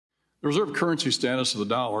The reserve currency status of the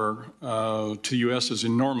dollar to the U.S. has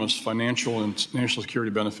enormous financial and national security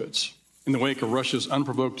benefits. In the wake of Russia's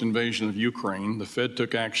unprovoked invasion of Ukraine, the Fed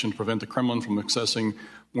took action to prevent the Kremlin from accessing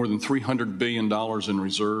more than $300 billion in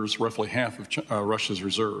reserves, roughly half of Russia's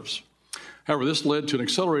reserves. However, this led to an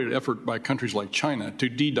accelerated effort by countries like China to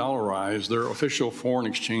de-dollarize their official foreign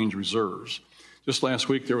exchange reserves. Just last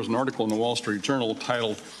week, there was an article in the Wall Street Journal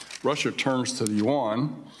titled, "Russia Turns to the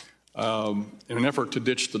Yuan," in an effort to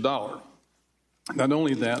ditch the dollar. Not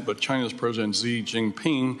only that, but China's President Xi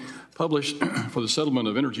Jinping pushed for the settlement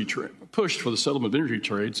of energy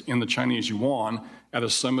trades in the Chinese yuan at a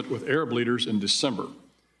summit with Arab leaders in December.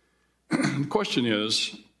 The question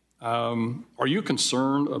is, are you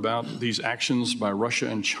concerned about these actions by Russia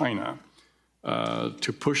and China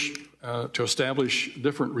to establish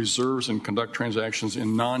different reserves and conduct transactions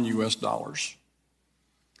in non-U.S. dollars?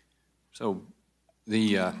 So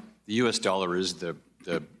the U.S. dollar is the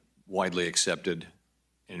widely accepted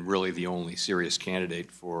and really the only serious candidate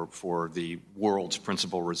for the world's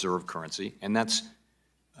principal reserve currency, and that's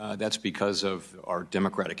because of our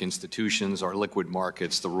democratic institutions, our liquid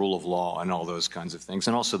markets, the rule of law, and all those kinds of things,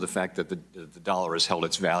 and also the fact that the dollar has held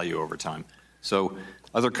its value over time. So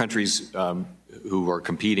other countries who are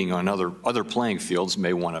competing on other playing fields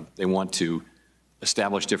may want to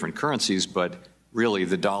establish different currencies, but really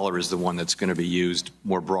the dollar is the one that's going to be used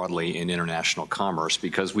more broadly in international commerce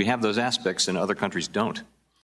because we have those aspects and other countries don't.